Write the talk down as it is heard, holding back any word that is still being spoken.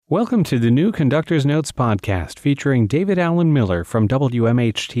Welcome to the new Conductor's Notes podcast featuring David Allen Miller from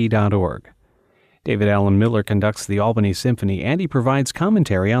WMHT.org. David Allen Miller conducts the Albany Symphony and he provides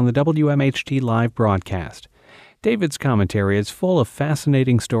commentary on the WMHT live broadcast. David's commentary is full of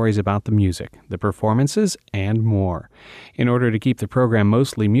fascinating stories about the music, the performances, and more. In order to keep the program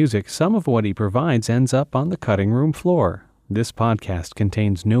mostly music, some of what he provides ends up on the cutting room floor. This podcast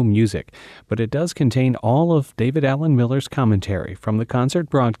contains no music, but it does contain all of David Allen Miller's commentary from the concert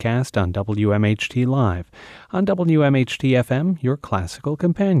broadcast on WMHT Live, on WMHT-FM, your classical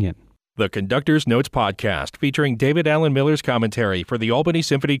companion. The Conductor's Notes podcast, featuring David Allen Miller's commentary for the Albany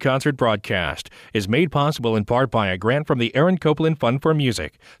Symphony concert broadcast, is made possible in part by a grant from the Aaron Copland Fund for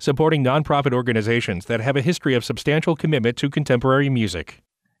Music, supporting nonprofit organizations that have a history of substantial commitment to contemporary music.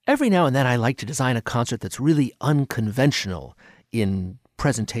 Every now and then I like to design a concert that's really unconventional in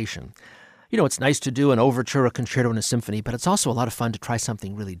presentation. You know, it's nice to do an overture, a concerto, and a symphony, but it's also a lot of fun to try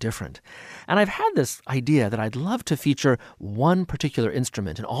something really different. And I've had this idea that I'd love to feature one particular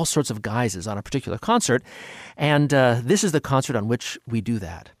instrument in all sorts of guises on a particular concert, and this is the concert on which we do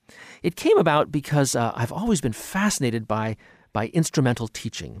that. It came about because I've always been fascinated by instrumental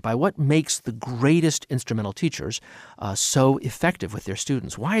teaching, by what makes the greatest instrumental teachers so effective with their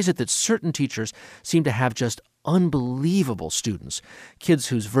students. Why is it that certain teachers seem to have just unbelievable students, kids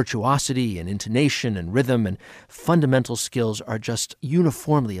whose virtuosity and intonation and rhythm and fundamental skills are just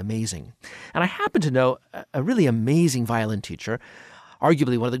uniformly amazing? And I happen to know a really amazing violin teacher,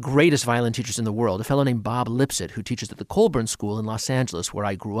 arguably one of the greatest violin teachers in the world, a fellow named Bob Lipsett, who teaches at the Colburn School in Los Angeles, where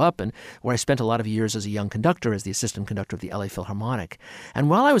I grew up and where I spent a lot of years as a young conductor, as the assistant conductor of the LA Philharmonic. And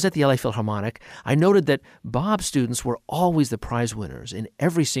while I was at the LA Philharmonic, I noted that Bob's students were always the prize winners in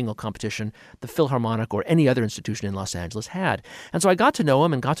every single competition the Philharmonic or any other institution in Los Angeles had. And so I got to know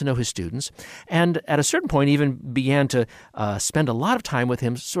him and got to know his students, and at a certain point even began to spend a lot of time with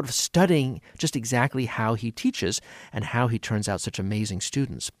him sort of studying just exactly how he teaches and how he turns out such amazing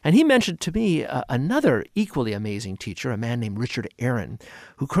students. And he mentioned to me another equally amazing teacher, a man named Richard Aaron,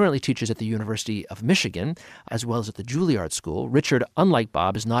 who currently teaches at the University of Michigan, as well as at the Juilliard School. Richard, unlike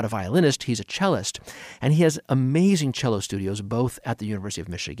Bob, is not a violinist, he's a cellist. And he has amazing cello studios both at the University of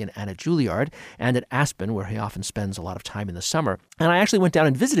Michigan and at Juilliard, and at Aspen, where he often spends a lot of time in the summer. And I actually went down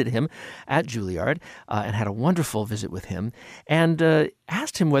and visited him at Juilliard and had a wonderful visit with him, and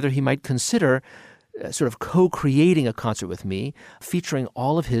asked him whether he might consider sort of co-creating a concert with me, featuring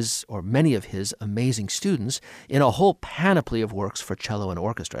all of his, or many of his, amazing students in a whole panoply of works for cello and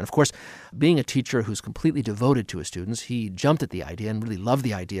orchestra. And of course, being a teacher who's completely devoted to his students, he jumped at the idea and really loved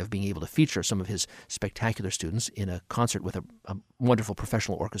the idea of being able to feature some of his spectacular students in a concert with a wonderful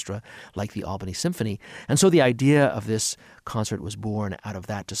professional orchestra like the Albany Symphony. And so the idea of this concert was born out of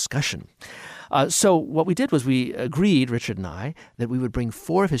that discussion. So what we did was we agreed, Richard and I, that we would bring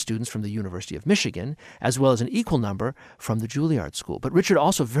 4 of his students from the University of Michigan, as well as an equal number from the Juilliard School. But Richard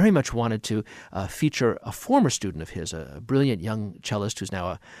also very much wanted to feature a former student of his, a brilliant young cellist who's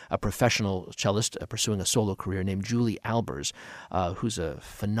now a professional cellist pursuing a solo career, named Julie Albers, who's a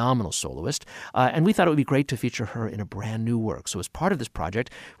phenomenal soloist. And we thought it would be great to feature her in a brand new work. So as part of this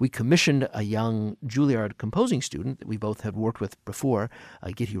project, we commissioned a young Juilliard composing student that we both had worked with before,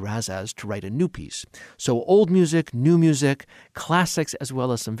 Gitti Razaz, to write a new piece. So old music, new music, classics, as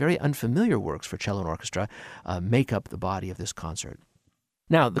well as some very unfamiliar works for cello and orchestra make up the body of this concert.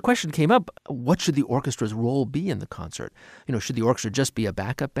 Now, the question came up, what should the orchestra's role be in the concert? You know, should the orchestra just be a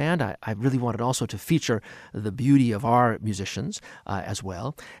backup band? I really wanted also to feature the beauty of our musicians as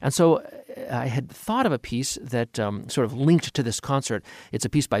well. And so I had thought of a piece that sort of linked to this concert. It's a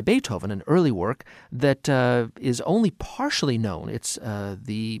piece by Beethoven, an early work that is only partially known. It's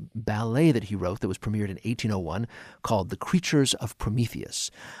the ballet that he wrote that was premiered in 1801 called The Creatures of Prometheus.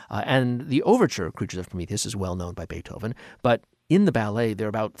 And the overture, Creatures of Prometheus, is well known by Beethoven, but in the ballet, there are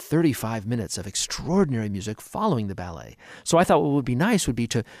about 35 minutes of extraordinary music following the ballet. So I thought what would be nice would be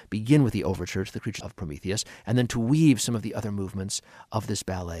to begin with the overture to The Creatures of Prometheus and then to weave some of the other movements of this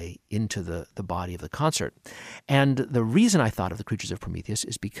ballet into the body of the concert. And the reason I thought of The Creatures of Prometheus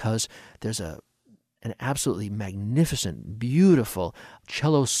is because there's an absolutely magnificent, beautiful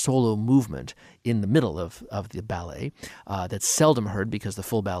cello solo movement in the middle of the ballet that's seldom heard because the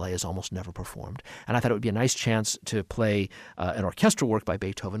full ballet is almost never performed. And I thought it would be a nice chance to play an orchestral work by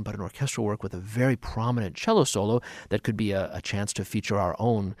Beethoven, but an orchestral work with a very prominent cello solo that could be a chance to feature our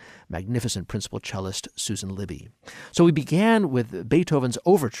own magnificent principal cellist, Susan Libby. So we began with Beethoven's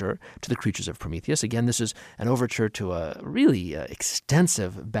overture to The Creatures of Prometheus. Again, this is an overture to a really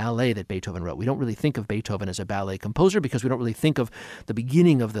extensive ballet that Beethoven wrote. We don't really think think of Beethoven as a ballet composer because we don't really think of the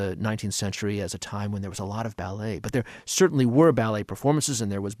beginning of the 19th century as a time when there was a lot of ballet. But there certainly were ballet performances, and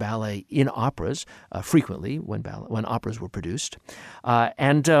there was ballet in operas frequently when operas were produced.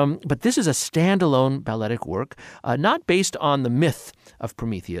 But this is a standalone balletic work, not based on the myth of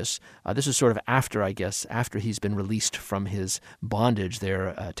Prometheus. This is sort of after he's been released from his bondage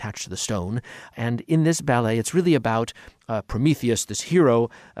there attached to the stone. And in this ballet, it's really about Prometheus, this hero,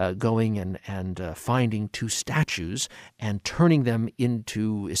 going and finding two statues and turning them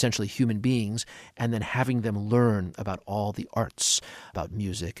into essentially human beings, and then having them learn about all the arts, about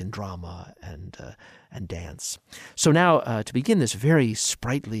music and drama and dance. So now, to begin this very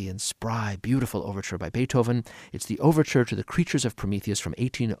sprightly and spry, beautiful overture by Beethoven, it's the overture to the Creatures of Prometheus from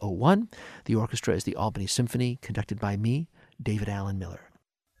 1801. The orchestra is the Albany Symphony, conducted by me, David Allen Miller.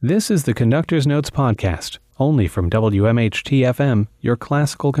 This is the Conductor's Notes podcast, only from WMHT-FM, your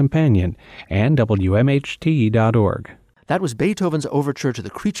classical companion, and WMHT.org. That was Beethoven's overture to the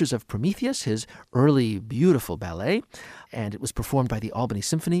Creatures of Prometheus, his early, beautiful ballet, and it was performed by the Albany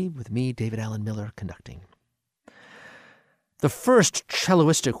Symphony with me, David Allen Miller, conducting. The first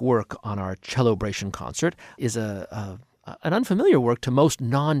celloistic work on our Cellobration concert is an unfamiliar work to most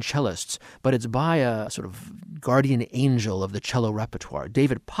non-cellists, but it's by a sort of guardian angel of the cello repertoire.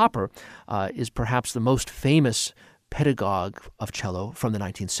 David Popper is perhaps the most famous pedagogue of cello from the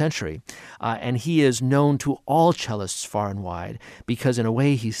 19th century. And he is known to all cellists far and wide because, in a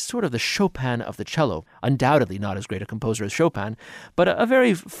way, he's sort of the Chopin of the cello. Undoubtedly not as great a composer as Chopin, but a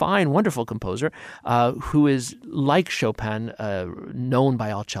very fine, wonderful composer who is, like Chopin, known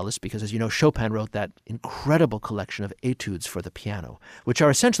by all cellists because, as you know, Chopin wrote that incredible collection of etudes for the piano, which are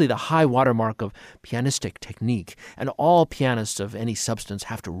essentially the high watermark of pianistic technique. And all pianists of any substance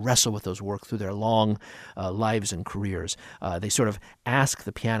have to wrestle with those works through their long lives and careers. They sort of ask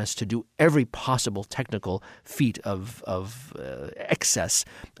the pianist to do every possible technical feat of excess.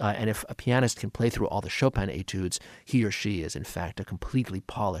 And if a pianist can play through all the Chopin etudes, he or she is, in fact, a completely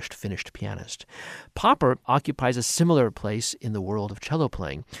polished, finished pianist. Popper occupies a similar place in the world of cello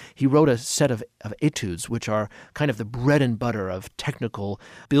playing. He wrote a set of etudes, which are kind of the bread and butter of technical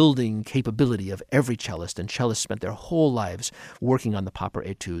building capability of every cellist, and cellists spent their whole lives working on the Popper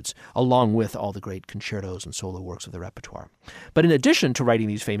etudes, along with all the great concertos and solo works of the repertoire. But in addition to writing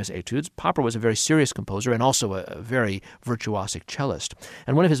these famous etudes, Popper was a very serious composer and also a very virtuosic cellist.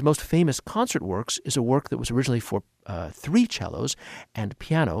 And one of his most famous concert works is a work that was originally for 3 cellos and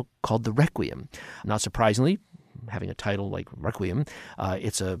piano called the Requiem. Not surprisingly, having a title like Requiem,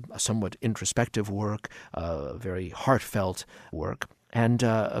 it's a somewhat introspective work, a very heartfelt work, and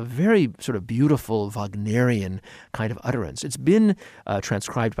a very sort of beautiful Wagnerian kind of utterance. It's been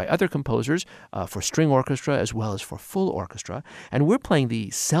transcribed by other composers for string orchestra as well as for full orchestra, and we're playing the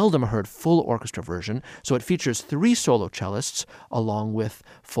seldom heard full orchestra version, so it features 3 solo cellists along with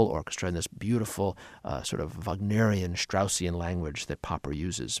full orchestra in this beautiful sort of Wagnerian, Straussian language that Popper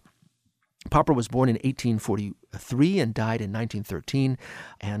uses. Popper was born in 1843 and died in 1913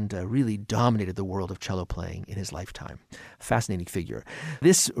 and really dominated the world of cello playing in his lifetime. Fascinating figure.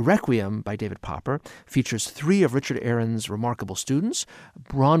 This Requiem by David Popper features 3 of Richard Aaron's remarkable students,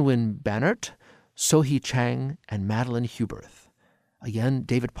 Bronwyn Bannert, Sohee Chang, and Madeleine Huberth. Again,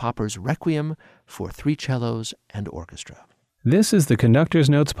 David Popper's Requiem for 3 cellos and orchestra. This is the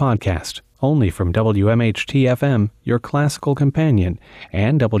Conductor's Notes podcast, only from WMHT-FM, your classical companion,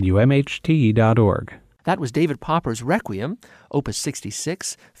 and WMHT.org. That was David Popper's Requiem, Opus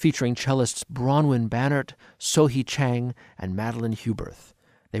 66, featuring cellists Bronwyn Bannert, Sohee Chang, and Madeleine Huberth.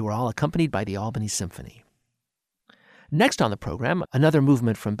 They were all accompanied by the Albany Symphony. Next on the program, another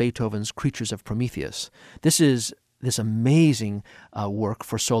movement from Beethoven's Creatures of Prometheus. This is this amazing work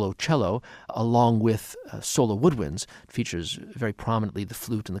for solo cello, along with solo woodwinds. It features very prominently the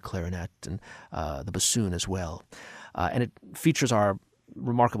flute and the clarinet and the bassoon as well. And it features our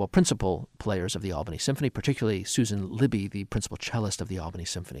remarkable principal players of the Albany Symphony, particularly Susan Libby, the principal cellist of the Albany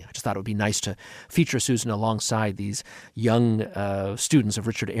Symphony. I just thought it would be nice to feature Susan alongside these young students of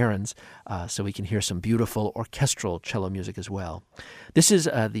Richard Aaron's so we can hear some beautiful orchestral cello music as well. This is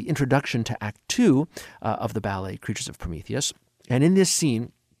the introduction to Act 2 of the ballet Creatures of Prometheus. And in this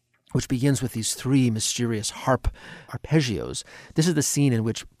scene, which begins with these 3 mysterious harp arpeggios. This is the scene in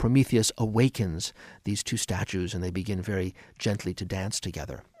which Prometheus awakens these 2 statues and they begin very gently to dance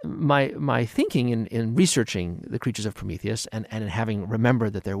together. My thinking in researching the Creatures of Prometheus and in having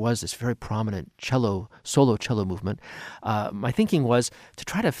remembered that there was this very prominent solo cello movement, my thinking was to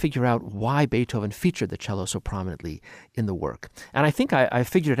try to figure out why Beethoven featured the cello so prominently in the work. And I think I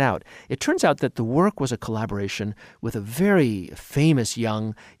figured it out. It turns out that the work was a collaboration with a very famous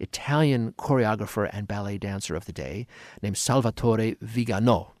young Italian Italian choreographer and ballet dancer of the day named Salvatore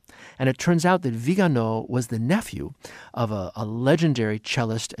Vigano. And it turns out that Vigano was the nephew of a legendary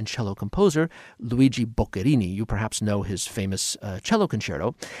cellist and cello composer, Luigi Boccherini. You perhaps know his famous cello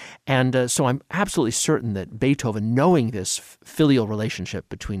concerto. And so I'm absolutely certain that Beethoven, knowing this filial relationship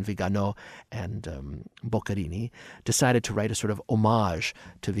between Vigano and Boccherini, decided to write a sort of homage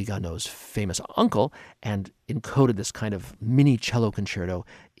to Vigano's famous uncle and encoded this kind of mini cello concerto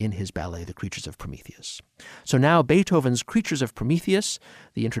in his ballet, The Creatures of Prometheus. So now Beethoven's Creatures of Prometheus,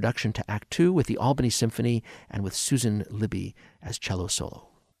 the introduction to Act Two with the Albany Symphony and with Susan Libby as cello solo.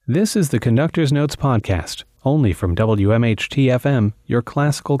 This is the Conductor's Notes podcast, only from WMHT-FM, your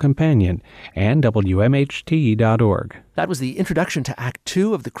classical companion, and WMHT.org. That was the introduction to Act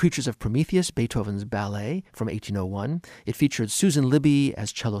Two of The Creatures of Prometheus, Beethoven's ballet from 1801. It featured Susan Libby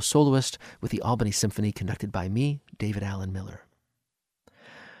as cello soloist with the Albany Symphony conducted by me, David Allen Miller.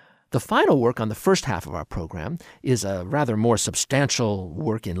 The final work on the first half of our program is a rather more substantial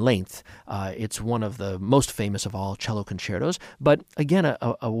work in length. It's one of the most famous of all cello concertos, but again,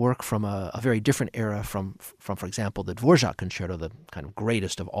 a work from a very different era from, for example, the Dvorak concerto, the kind of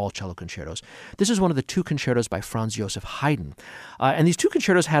greatest of all cello concertos. This is one of the two concertos by Franz Joseph Haydn. And these two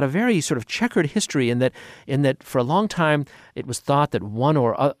concertos had a very sort of checkered history in that for a long time it was thought that one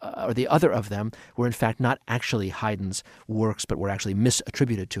or the other of them were in fact not actually Haydn's works, but were actually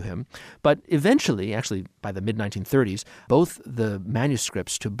misattributed to him. But eventually, actually by the mid-1930s, both the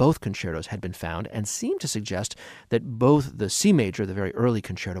manuscripts to both concertos had been found and seemed to suggest that both the C major, the very early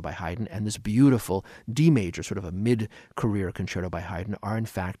concerto by Haydn, and this beautiful D major, sort of a mid-career concerto by Haydn, are in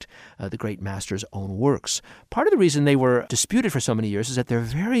fact the great master's own works. Part of the reason they were disputed for so many years is that they're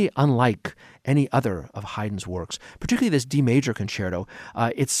very unlike any other of Haydn's works, particularly this D major concerto.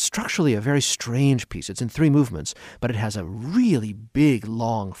 It's structurally a very strange piece. It's in three movements, but it has a really big,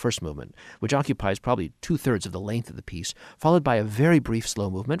 long first movement, which occupies probably 2/3 of the length of the piece, followed by a very brief slow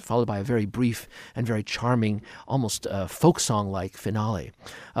movement, followed by a very brief and very charming, almost folk song-like finale.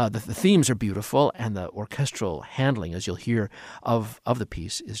 The themes are beautiful, and the orchestral handling, as you'll hear, of the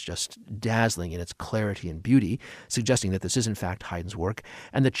piece is just dazzling in its clarity and beauty, suggesting that this is in fact Haydn's work.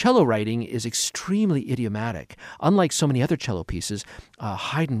 And the cello writing is extremely idiomatic. Unlike so many other cello pieces,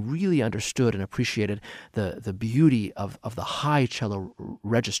 Haydn really understood and appreciated the beauty of the high cello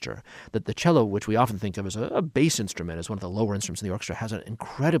register. That the cello, which we often think of as a bass instrument, as one of the lower instruments in the orchestra, has an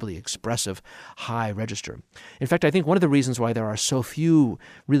incredibly expressive high register. In fact, I think one of the reasons why there are so few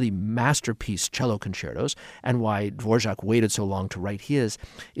really masterpiece cello concertos, and why Dvorak waited so long to write his,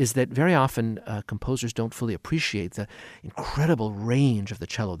 is that very often composers don't fully appreciate the incredible range of the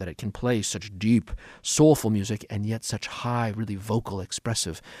cello, that it can play such deep, soulful music and yet such high, really vocal,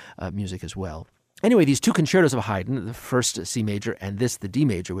 expressive music as well. Anyway, these two concertos of Haydn, the first C major and this, the D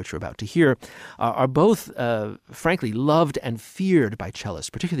major, which we're about to hear, are both, frankly, loved and feared by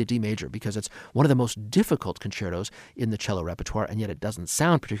cellists, particularly the D major, because it's one of the most difficult concertos in the cello repertoire, and yet it doesn't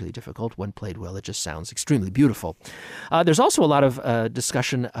sound particularly difficult. When played well, it just sounds extremely beautiful. There's also a lot of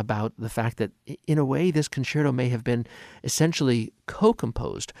discussion about the fact that, in a way, this concerto may have been essentially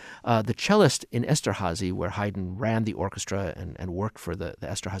co-composed. The cellist in Esterházy, where Haydn ran the orchestra and worked for the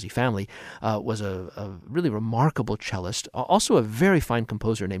Esterházy family, was a really remarkable cellist, also a very fine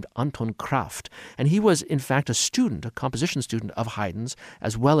composer named Anton Kraft. And he was, in fact, a composition student of Haydn's,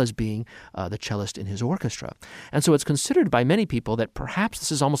 as well as being the cellist in his orchestra. And so it's considered by many people that perhaps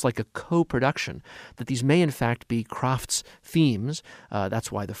this is almost like a co-production, that these may, in fact, be Kraft's themes.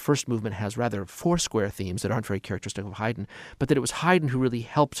 That's why the first movement has rather four-square themes that aren't very characteristic of Haydn, but that it was Haydn who really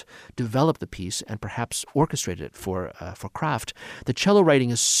helped develop the piece and perhaps orchestrated it for Kraft. The cello writing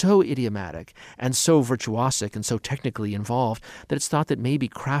is so idiomatic and so virtuosic and so technically involved that it's thought that maybe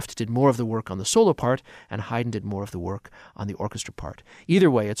Kraft did more of the work on the solo part and Haydn did more of the work on the orchestra part. Either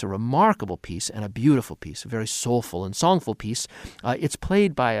way, it's a remarkable piece and a beautiful piece, a very soulful and songful piece. It's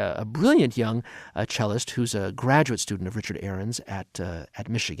played by a brilliant young cellist who's a graduate student of Richard Ahrens at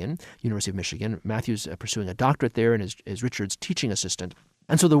Michigan, University of Michigan. Matthew's pursuing a doctorate there and is Richard's teaching assistant.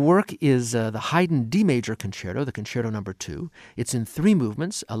 And so the work is the Haydn D major concerto, the concerto number 2. It's in 3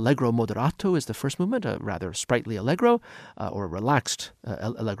 movements. Allegro moderato is the first movement, a rather sprightly allegro, or a relaxed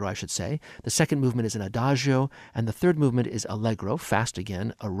allegro, I should say. The second movement is an adagio, and the third movement is allegro, fast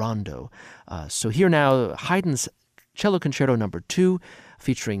again, a rondo. So here now, Haydn's cello concerto number 2,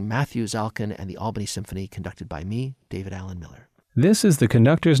 featuring Matthew Zalkin and the Albany Symphony, conducted by me, David Allen Miller. This is the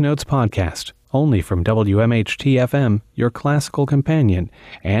Conductor's Notes podcast, only from WMHT-FM, your classical companion,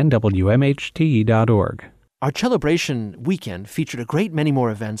 and WMHT.org. Our Cellobration weekend featured a great many more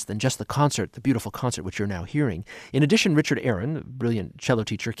events than just the concert, the beautiful concert which you're now hearing. In addition, Richard Aaron, a brilliant cello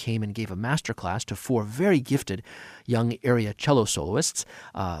teacher, came and gave a master class to 4 very gifted young area cello soloists.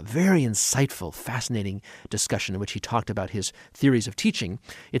 Very insightful, fascinating discussion in which he talked about his theories of teaching.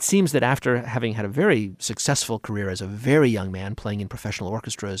 It seems that after having had a very successful career as a very young man playing in professional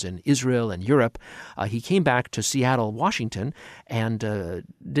orchestras in Israel and Europe, he came back to Seattle, Washington, and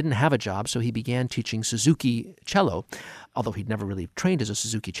didn't have a job, so he began teaching Suzuki cello, although he'd never really trained as a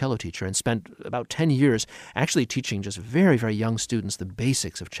Suzuki cello teacher, and spent about 10 years actually teaching just very, very young students the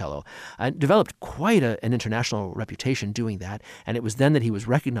basics of cello. Developed quite an international reputation doing that, and it was then that he was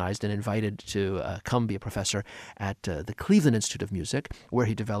recognized and invited to come be a professor at the Cleveland Institute of Music, where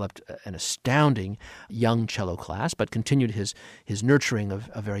he developed an astounding young cello class, but continued his nurturing of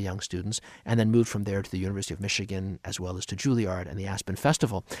very young students, and then moved from there to the University of Michigan, as well as to Juilliard and the Aspen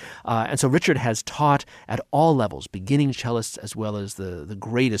Festival. And so Richard has taught at all levels, beginning cellists as well as the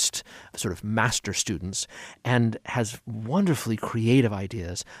greatest sort of master students, and has wonderfully creative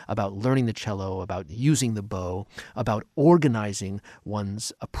ideas about learning the cello, about using the bow, about organizing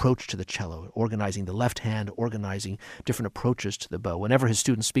one's approach to the cello, organizing the left hand, organizing different approaches to the bow. Whenever his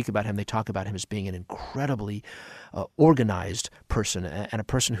students speak about him, they talk about him as being an incredibly organized person, and a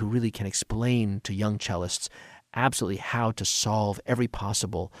person who really can explain to young cellists absolutely how to solve every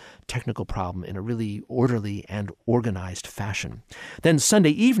possible technical problem in a really orderly and organized fashion. Then Sunday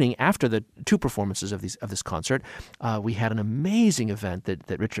evening, after the 2 performances of this concert, we had an amazing event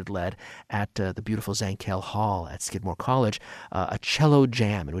that Richard led at the beautiful Zankel Hall at Skidmore College, a cello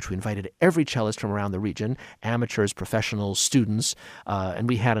jam in which we invited every cellist from around the region, amateurs, professionals, students, and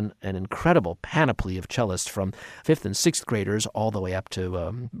we had an incredible panoply of cellists from 5th and 6th graders all the way up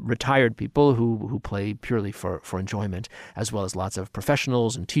to retired people who play purely for enjoyment, as well as lots of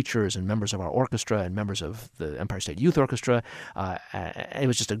professionals and teachers and members of our orchestra and members of the Empire State Youth Orchestra. It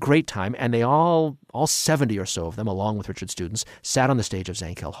was just a great time, and they all 70 or so of them, along with Richard's students, sat on the stage of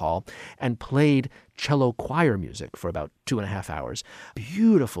Zankel Hall and played cello choir music for about 2.5 hours.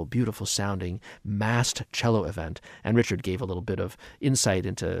 Beautiful, beautiful sounding massed cello event. And Richard gave a little bit of insight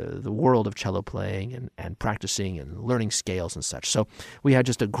into the world of cello playing and practicing and learning scales and such. So we had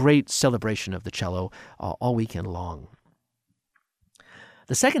just a great celebration of the cello all weekend long.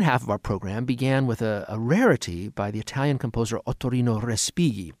 The second half of our program began with a rarity by the Italian composer Ottorino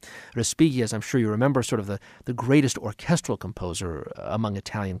Respighi. Respighi, as I'm sure you remember, sort of the greatest orchestral composer among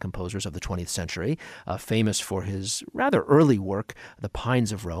Italian composers of the 20th century, famous for his rather early work, The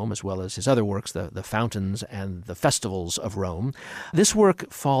Pines of Rome, as well as his other works, The Fountains and the Festivals of Rome. This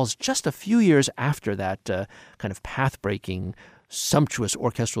work falls just a few years after that kind of path-breaking sumptuous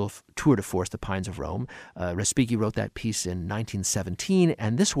orchestral tour de force, The Pines of Rome. Respighi wrote that piece in 1917,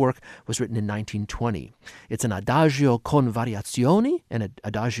 and this work was written in 1920. It's an adagio con variazioni, an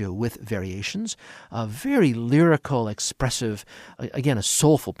adagio with variations, a very lyrical, expressive, again, a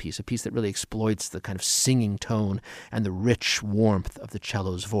soulful piece, a piece that really exploits the kind of singing tone and the rich warmth of the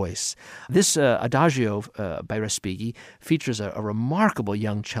cello's voice. This adagio by Respighi features a remarkable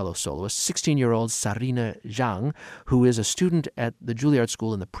young cello soloist, 16-year-old Sarina Zhang, who is a student at the Juilliard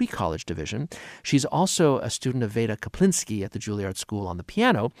School in the pre-college division. She's also a student of Veda Kaplinsky at the Juilliard School on the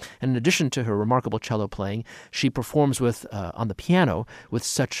piano, and in addition to her remarkable cello playing, she performs on the piano with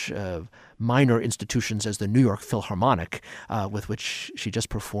such minor institutions as the New York Philharmonic, with which she just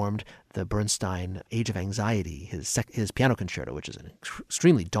performed the Bernstein Age of Anxiety, his piano concerto, which is an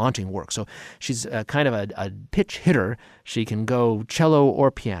extremely daunting work. So she's kind of a pitch hitter. She can go cello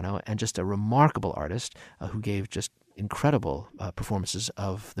or piano, and just a remarkable artist who gave just incredible performances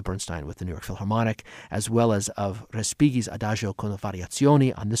of the Bernstein with the New York Philharmonic, as well as of Respighi's Adagio con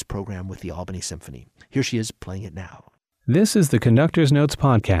variazioni on this program with the Albany Symphony. Here she is playing it now. This is the Conductor's Notes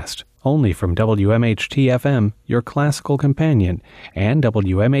podcast, only from WMHT-FM, your classical companion, and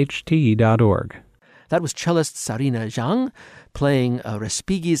WMHT.org. That was cellist Sarina Zhang playing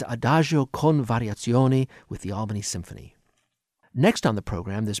Respighi's Adagio con variazioni with the Albany Symphony. Next on the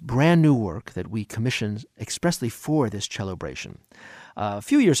program, this brand new work that we commissioned expressly for this Cellobration. A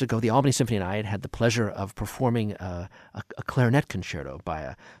few years ago, the Albany Symphony and I had had the pleasure of performing a clarinet concerto by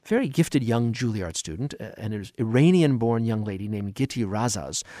a very gifted young Juilliard student, an Iranian-born young lady named Gitti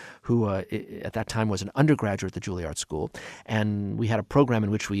Razaz, who at that time was an undergraduate at the Juilliard School. And we had a program in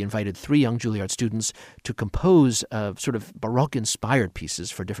which we invited 3 young Juilliard students to compose sort of Baroque-inspired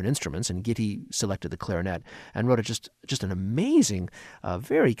pieces for different instruments, and Gitti selected the clarinet and wrote just an amazing,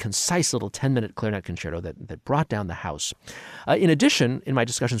 very concise little 10-minute clarinet concerto that brought down the house. In addition, addition, in my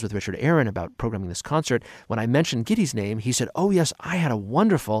discussions with Richard Aaron about programming this concert, when I mentioned Gitti's name, he said, oh yes, I had a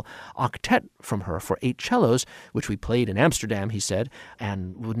wonderful octet from her for 8 cellos, which we played in Amsterdam, he said,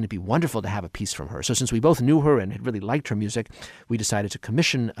 and wouldn't it be wonderful to have a piece from her? So since we both knew her and had really liked her music, we decided to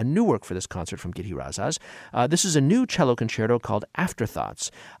commission a new work for this concert from Gitti Razas. This is a new cello concerto called Afterthoughts,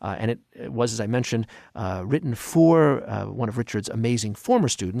 and it was, as I mentioned, written for one of Richard's amazing former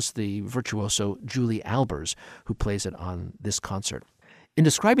students, the virtuoso Julie Albers, who plays it on this concert. In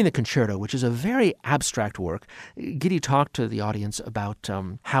describing the concerto, which is a very abstract work, Gitti talked to the audience about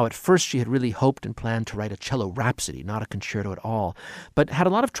how at first she had really hoped and planned to write a cello rhapsody, not a concerto at all, but had a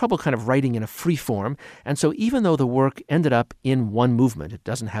lot of trouble kind of writing in a free form. And so even though the work ended up in one movement, it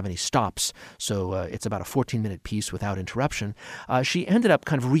doesn't have any stops, so it's about a 14-minute piece without interruption, she ended up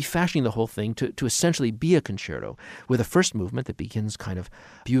kind of refashioning the whole thing to essentially be a concerto, with a first movement that begins kind of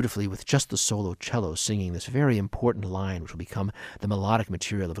beautifully with just the solo cello singing this very important line, which will become the melodic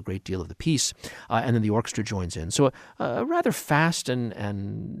material of a great deal of the piece, and then the orchestra joins in. So a rather fast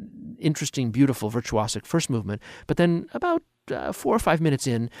and interesting, beautiful, virtuosic first movement, but then about 4 or 5 minutes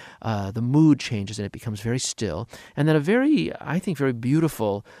in, the mood changes and it becomes very still. And then a very, I think, very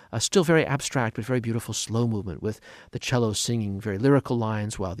beautiful, still very abstract, but very beautiful slow movement with the cello singing very lyrical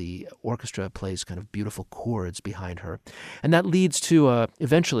lines while the orchestra plays kind of beautiful chords behind her. And that leads to,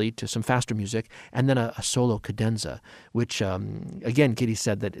 eventually, to some faster music and then a solo cadenza, which, again, Gitti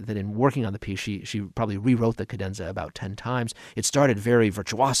said that in working on the piece, she probably rewrote the cadenza about 10 times. It started very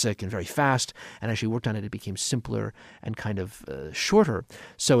virtuosic and very fast, and as she worked on it, it became simpler and kind of shorter.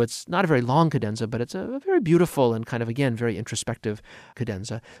 So it's not a very long cadenza, but it's a very beautiful and kind of, again, very introspective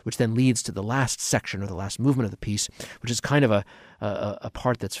cadenza, which then leads to the last section or the last movement of the piece, which is kind of a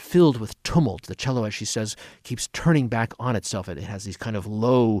part that's filled with tumult. The cello, as she says, keeps turning back on itself. It has these kind of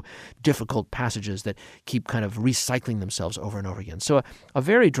low, difficult passages that keep kind of recycling themselves over and over again. So a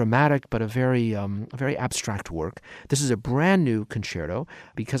very dramatic, but a very abstract work. This is a brand new concerto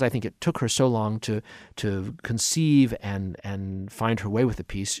because I think it took her so long to conceive and find her way with the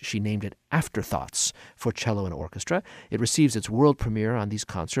piece. She named it Afterthoughts for cello and orchestra. It receives its world premiere on these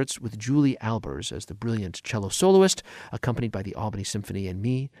concerts with Julie Albers as the brilliant cello soloist, accompanied by the Albany Symphony and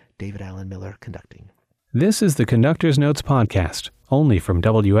me, David Allen Miller, conducting. This is the Conductor's Notes podcast, only from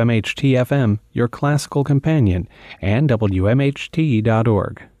WMHT-FM, your classical companion, and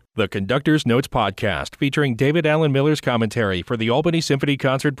WMHT.org. The Conductor's Notes podcast, featuring David Allen Miller's commentary for the Albany Symphony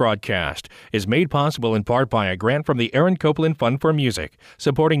Concert broadcast, is made possible in part by a grant from the Aaron Copland Fund for Music,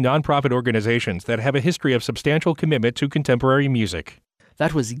 supporting nonprofit organizations that have a history of substantial commitment to contemporary music.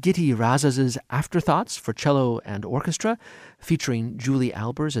 That was Gitti Razas' Afterthoughts for cello and orchestra, featuring Julie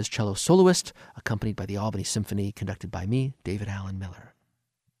Albers as cello soloist, accompanied by the Albany Symphony, conducted by me, David Allen Miller.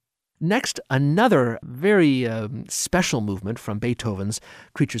 Next, another very special movement from Beethoven's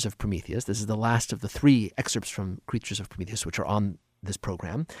Creatures of Prometheus. This is the last of the 3 excerpts from Creatures of Prometheus, which are on this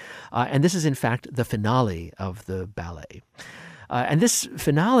program. And this is, in fact, the finale of the ballet. And this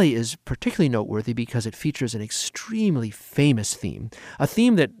finale is particularly noteworthy because it features an extremely famous theme, a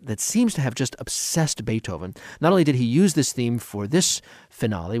theme that seems to have just obsessed Beethoven. Not only did he use this theme for this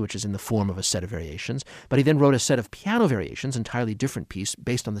finale, which is in the form of a set of variations, but he then wrote a set of piano variations, entirely different piece,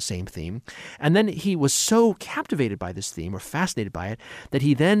 based on the same theme. And then he was so captivated by this theme, or fascinated by it, that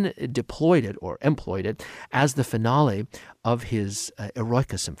he then deployed it, or employed it, as the finale of his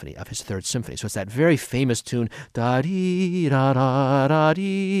Eroica Symphony, of his 3rd symphony. So it's that very famous tune,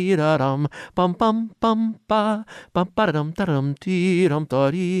 da-dee-da-da-da-dee-da-dum, bum-bum-bum-ba,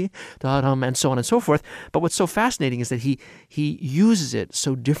 bum-ba-da-dum-da-dum-dee-dum-da-dee-da-dum, and so on and so forth. But what's so fascinating is that he uses it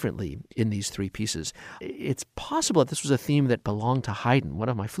so differently in these 3 pieces. It's possible that this was a theme that belonged to Haydn. One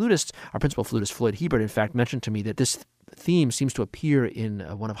of my flutists, our principal flutist, Floyd Hebert, in fact, mentioned to me that this theme seems to appear in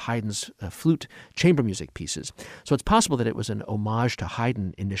one of Haydn's flute chamber music pieces. So it's possible that it was an homage to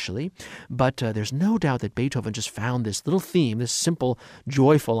Haydn initially, but there's no doubt that Beethoven just found this little theme, this simple,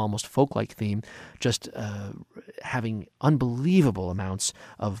 joyful, almost folk-like theme, just having unbelievable amounts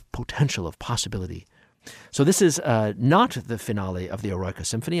of potential, of possibility. So this is not the finale of the Eroica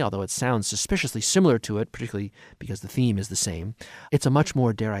Symphony, although it sounds suspiciously similar to it, particularly because the theme is the same. It's a much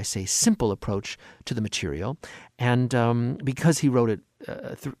more, dare I say, simple approach to the material. And because he wrote it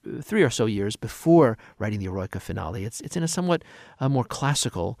 3 or so years before writing the Eroica finale, it's in a somewhat more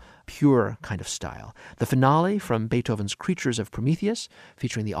classical, pure kind of style. The finale from Beethoven's Creatures of Prometheus,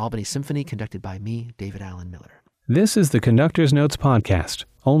 featuring the Albany Symphony, conducted by me, David Allen Miller. This is the Conductor's Notes podcast,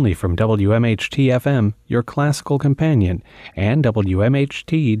 only from WMHT-FM, your classical companion, and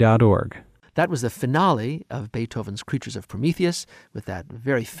WMHT.org. That was the finale of Beethoven's Creatures of Prometheus, with that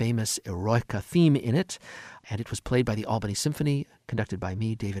very famous Eroica theme in it, and it was played by the Albany Symphony, conducted by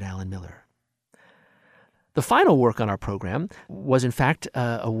me, David Alan Miller. The final work on our program was, in fact,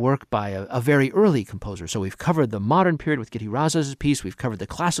 a work by a very early composer. So we've covered the modern period with Gitti Razas' piece. We've covered the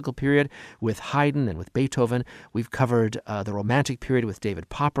classical period with Haydn and with Beethoven. We've covered the romantic period with David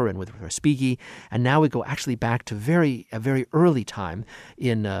Popper and with Respighi. And now we go actually back to a very early time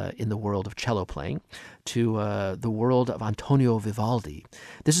in the world of cello playing, to the world of Antonio Vivaldi.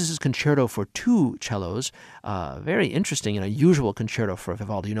 This is his concerto for two cellos, very interesting and unusual concerto for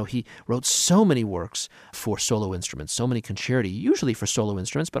Vivaldi. You know, he wrote so many works for solo instruments, so many concerti, usually for solo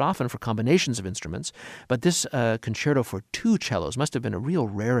instruments, but often for combinations of instruments. But this concerto for two cellos must have been a real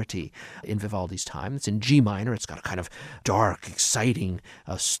rarity in Vivaldi's time. It's in G minor. It's got a kind of dark, exciting,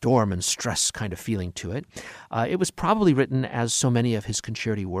 storm and stress kind of feeling to it. It was probably written, as so many of his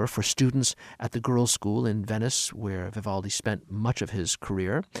concerti were, for students at the girls' school in Venice, where Vivaldi spent much of his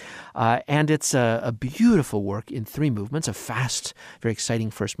career. And it's a beautiful work in three movements, a fast, very exciting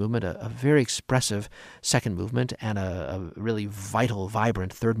first movement, a very expressive second movement, and a really vital,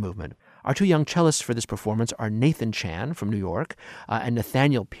 vibrant third movement. Our two young cellists for this performance are Nathan Chan from New York and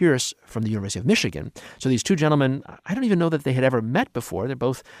Nathaniel Pierce from the University of Michigan. So these two gentlemen, I don't even know that they had ever met before. They're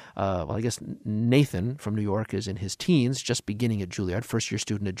both, I guess Nathan from New York is in his teens, just beginning at Juilliard, first-year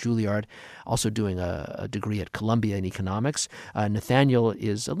student at Juilliard, also doing a degree at Columbia in economics. Nathaniel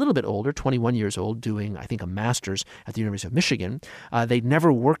is a little bit older, 21 years old, doing, I think, a master's at the University of Michigan. They'd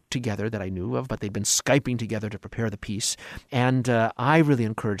never worked together that I knew of, but they'd been Skyping together to prepare the piece. And I really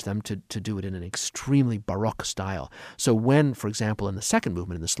encouraged them to do it in an extremely Baroque style. So when, for example, in the second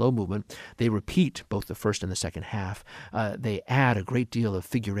movement, in the slow movement, they repeat both the first and the second half, they add a great deal of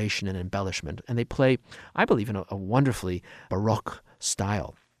figuration and embellishment, and they play, I believe, in a wonderfully Baroque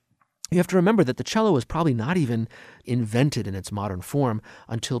style. You have to remember that the cello was probably not even invented in its modern form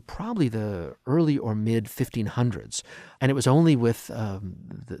until probably the early or mid 1500s. And it was only with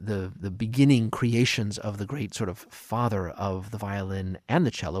the beginning creations of the great sort of father of the violin and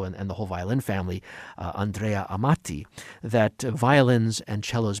the cello and the whole violin family, Andrea Amati, that violins and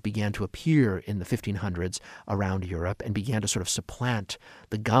cellos began to appear in the 1500s around Europe and began to sort of supplant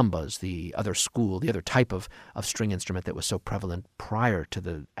the gambas, the other school, the other type of string instrument that was so prevalent prior to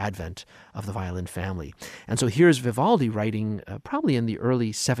the advent of the violin family. And so here's Vivaldi writing probably in the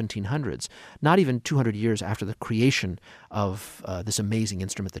early 1700s, not even 200 years after the creation of this amazing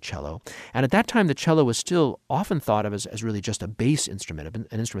instrument, the cello. And at that time, the cello was still often thought of as really just a bass instrument,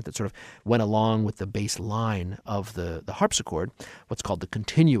 an instrument that sort of went along with the bass line of the harpsichord, what's called the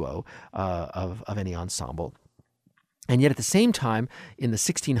continuo of any ensemble. And yet at the same time, in the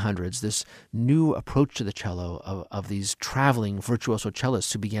 1600s, this new approach to the cello of these traveling virtuoso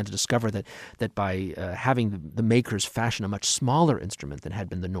cellists who began to discover that by having the makers fashion a much smaller instrument than had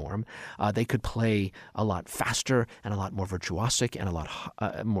been the norm, they could play a lot faster and a lot more virtuosic and a lot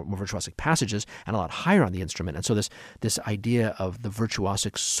more virtuosic passages and a lot higher on the instrument. And so this idea of the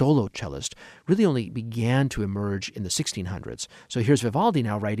virtuosic solo cellist really only began to emerge in the 1600s. So here's Vivaldi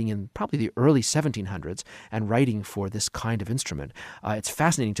now writing in probably the early 1700s and writing for this kind of instrument. It's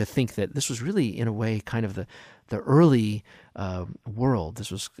fascinating to think that this was really, in a way, kind of the early world.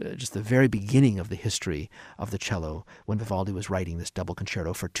 This was just the very beginning of the history of the cello when Vivaldi was writing this double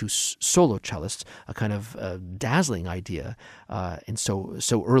concerto for two solo cellists, a kind of dazzling idea and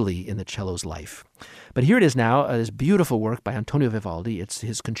so early in the cello's life. But here it is now, this beautiful work by Antonio Vivaldi. It's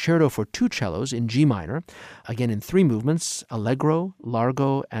his concerto for two cellos in G minor, again in three movements, Allegro,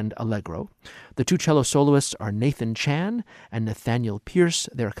 Largo, and Allegro. The two cello soloists are Nathan Chan and Nathaniel Pierce.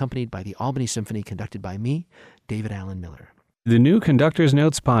 They're accompanied by the Albany Symphony, conducted by me, David Alan Miller. The new Conductor's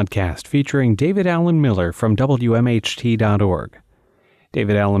Notes podcast featuring David Alan Miller from WMHT.org.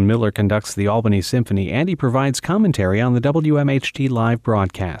 David Alan Miller conducts the Albany Symphony, and he provides commentary on the WMHT live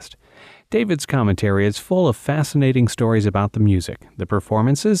broadcast. David's commentary is full of fascinating stories about the music, the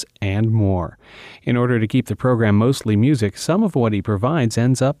performances, and more. In order to keep the program mostly music, some of what he provides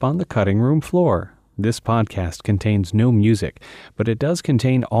ends up on the cutting room floor. This podcast contains no music, but it does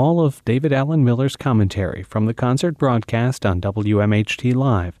contain all of David Alan Miller's commentary from the concert broadcast on WMHT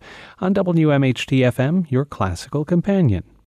Live, on WMHT FM, your classical companion.